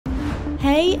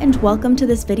Hey, and welcome to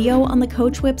this video on the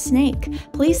Coachwhip snake.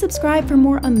 Please subscribe for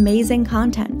more amazing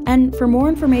content, and for more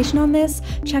information on this,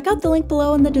 check out the link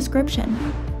below in the description.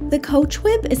 The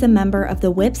Coachwhip is a member of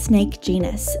the whip snake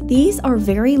genus. These are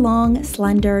very long,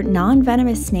 slender,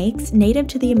 non-venomous snakes native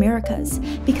to the Americas.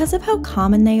 Because of how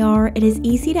common they are, it is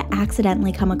easy to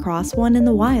accidentally come across one in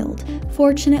the wild.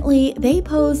 Fortunately, they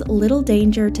pose little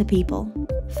danger to people.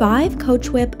 5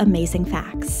 Coachwhip amazing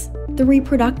facts. The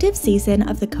reproductive season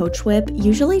of the Coachwhip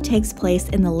usually takes place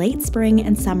in the late spring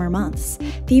and summer months.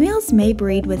 Females may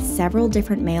breed with several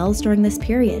different males during this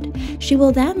period. She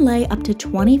will then lay up to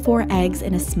 24 eggs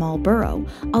in a small burrow,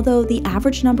 although the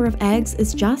average number of eggs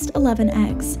is just 11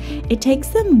 eggs. It takes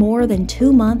them more than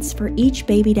 2 months for each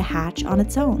baby to hatch on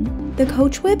its own. The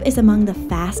Coachwhip is among the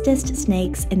fastest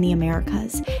snakes in the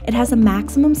Americas. It has a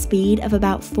maximum speed of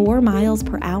about 4 miles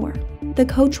per hour. The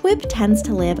Coachwhip tends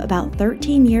to live about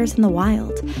 13 years in the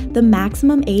wild. The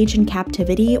maximum age in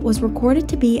captivity was recorded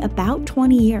to be about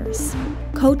 20 years.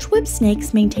 Coachwhip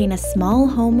snakes maintain a small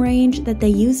home range that they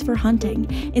use for hunting.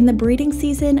 In the breeding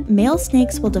season, male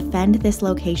snakes will defend this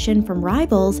location from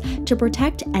rivals to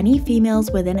protect any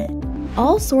females within it.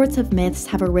 All sorts of myths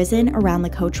have arisen around the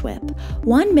Coachwhip.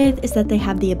 One myth is that they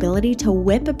have the ability to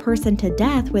whip a person to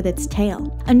death with its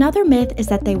tail. Another myth is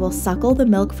that they will suckle the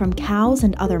milk from cows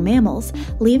and other mammals,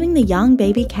 leaving the young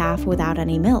baby calf without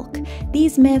any milk.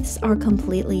 These myths are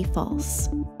completely false.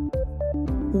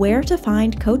 Where to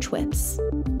find Coachwhips?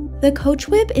 The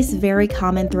Coachwhip is very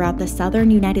common throughout the southern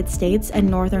United States and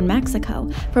northern Mexico,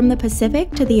 from the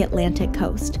Pacific to the Atlantic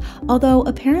coast, although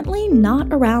apparently not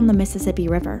around the Mississippi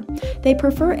River. They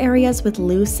prefer areas with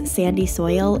loose, sandy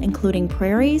soil, including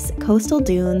prairies, coastal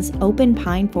dunes, open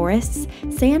pine forests,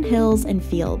 sand hills, and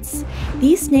fields.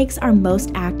 These snakes are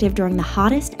most active during the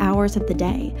hottest hours of the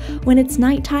day. When it's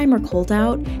nighttime or cold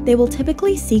out, they will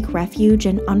typically seek refuge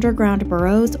in underground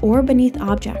burrows or beneath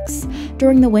objects.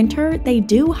 During the winter, they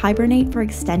do hibernate for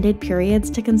extended periods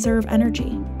to conserve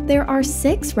energy. There are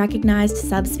 6 recognized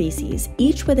subspecies,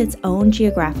 each with its own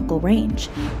geographical range.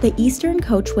 The eastern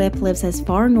Coachwhip lives as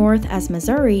far north as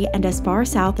Missouri and as far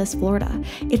south as Florida.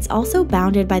 It's also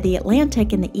bounded by the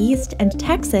Atlantic in the east and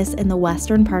Texas in the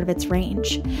western part of its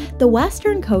range. The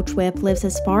western Coachwhip lives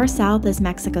as far south as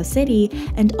Mexico City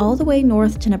and all the way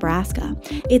north to Nebraska.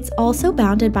 It's also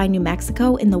bounded by New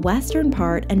Mexico in the western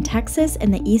part and Texas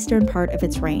in the eastern part of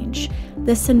its range.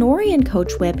 The Sonoran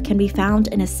Coachwhip can be found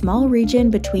in a small region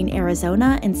between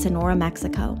Arizona and Sonora,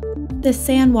 Mexico. The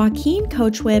San Joaquin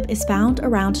Coachwhip is found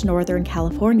around Northern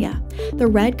California. The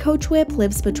red Coachwhip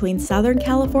lives between Southern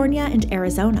California and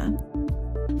Arizona.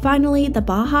 Finally, the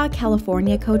Baja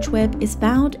California Coachwhip is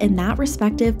found in that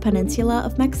respective peninsula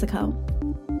of Mexico.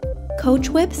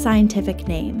 Coachwhip scientific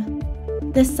name.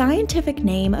 The scientific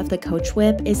name of the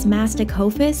Coachwhip is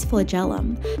Masticophis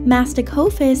flagellum.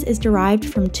 Masticophis is derived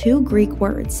from 2 Greek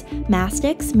words,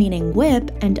 mastix meaning whip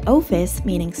and ophis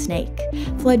meaning snake.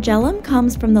 Flagellum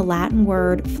comes from the Latin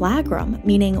word flagrum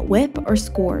meaning whip or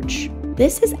scourge.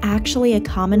 This is actually a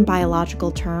common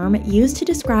biological term used to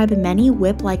describe many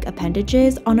whip-like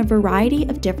appendages on a variety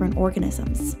of different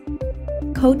organisms.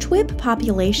 Coachwhip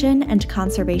population and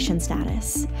conservation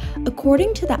status.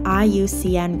 According to the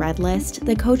IUCN Red List,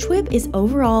 the Coachwhip is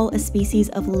overall a species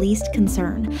of least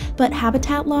concern, but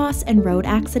habitat loss and road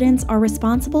accidents are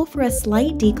responsible for a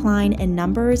slight decline in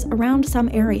numbers around some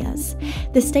areas.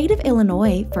 The state of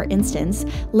Illinois, for instance,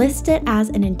 lists it as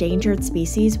an endangered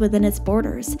species within its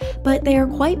borders, but they are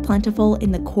quite plentiful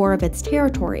in the core of its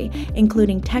territory,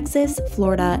 including Texas,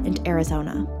 Florida, and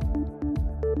Arizona.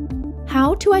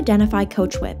 How to identify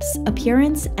Coachwhips,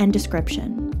 appearance and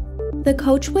description. The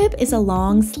Coachwhip is a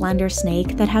long, slender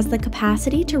snake that has the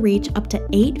capacity to reach up to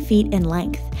 8 feet in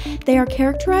length. They are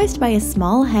characterized by a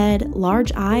small head,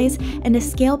 large eyes, and a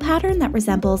scale pattern that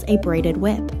resembles a braided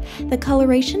whip. The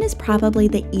coloration is probably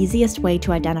the easiest way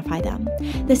to identify them.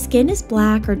 The skin is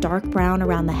black or dark brown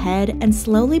around the head and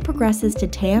slowly progresses to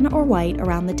tan or white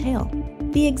around the tail.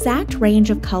 The exact range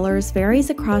of colors varies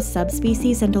across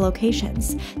subspecies and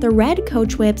locations. The red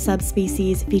Coachwhip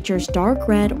subspecies features dark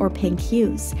red or pink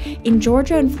hues. In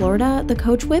Georgia and Florida, the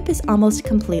Coachwhip is almost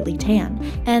completely tan,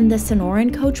 and the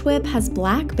Sonoran Coachwhip has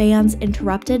black bands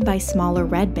interrupted by smaller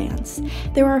red bands.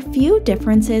 There are few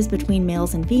differences between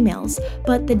males and females,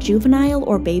 but the juvenile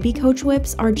or baby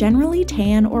Coachwhips are generally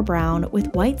tan or brown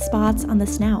with white spots on the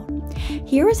snout.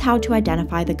 Here is how to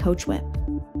identify the Coachwhip.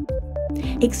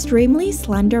 Extremely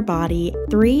slender body,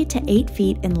 3 to 8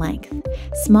 feet in length.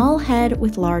 Small head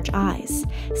with large eyes.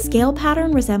 Scale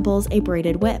pattern resembles a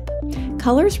braided whip.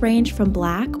 Colors range from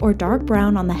black or dark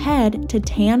brown on the head to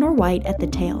tan or white at the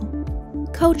tail.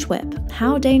 Coachwhip,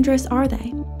 how dangerous are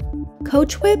they?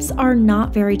 Coachwhips are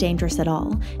not very dangerous at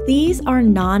all. These are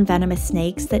non-venomous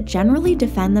snakes that generally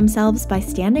defend themselves by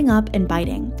standing up and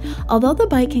biting. Although the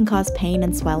bite can cause pain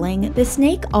and swelling, the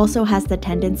snake also has the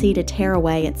tendency to tear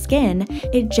away its skin.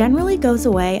 It generally goes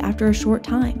away after a short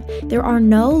time. There are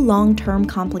no long-term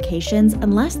complications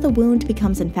unless the wound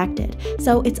becomes infected,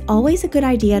 so it's always a good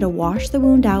idea to wash the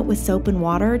wound out with soap and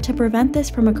water to prevent this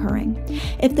from occurring.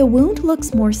 If the wound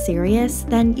looks more serious,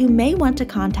 then you may want to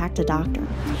contact a doctor.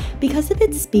 Because of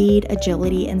its speed,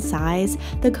 agility, and size,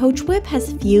 the Coachwhip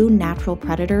has few natural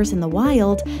predators in the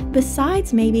wild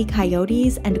besides maybe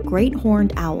coyotes and great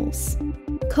horned owls.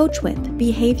 Coachwhip,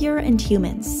 behavior and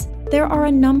humans. There are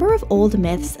a number of old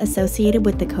myths associated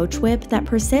with the Coachwhip that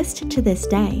persist to this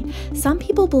day. Some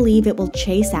people believe it will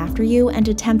chase after you and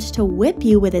attempt to whip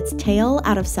you with its tail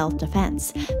out of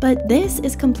self-defense, but this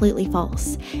is completely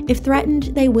false. If threatened,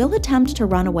 they will attempt to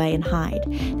run away and hide.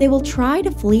 They will try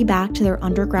to flee back to their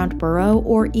underground burrow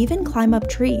or even climb up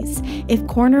trees. If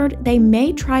cornered, they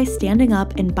may try standing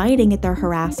up and biting at their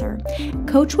harasser.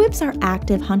 Coachwhips are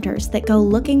active hunters that go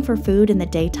looking for food in the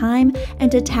daytime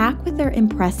and attack with their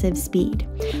impressive speed.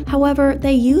 However,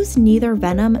 they use neither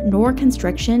venom nor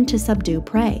constriction to subdue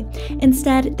prey.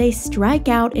 Instead, they strike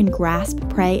out and grasp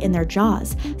prey in their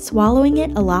jaws, swallowing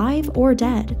it alive or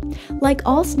dead. Like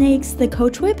all snakes, the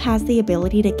Coachwhip has the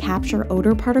ability to capture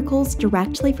odor particles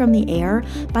directly from the air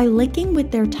by licking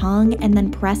with their tongue and then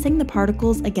pressing the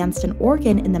particles against an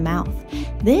organ in the mouth.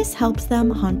 This helps them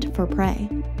hunt for prey.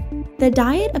 The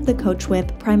diet of the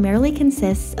Coachwhip primarily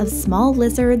consists of small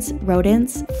lizards,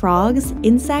 rodents, frogs,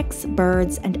 insects,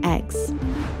 birds, and eggs.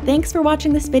 Thanks for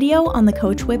watching this video on the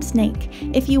Coachwhip snake.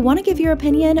 If you want to give your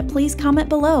opinion, please comment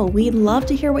below. We'd love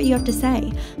to hear what you have to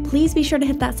say. Please be sure to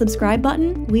hit that subscribe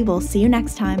button. We will see you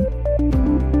next time.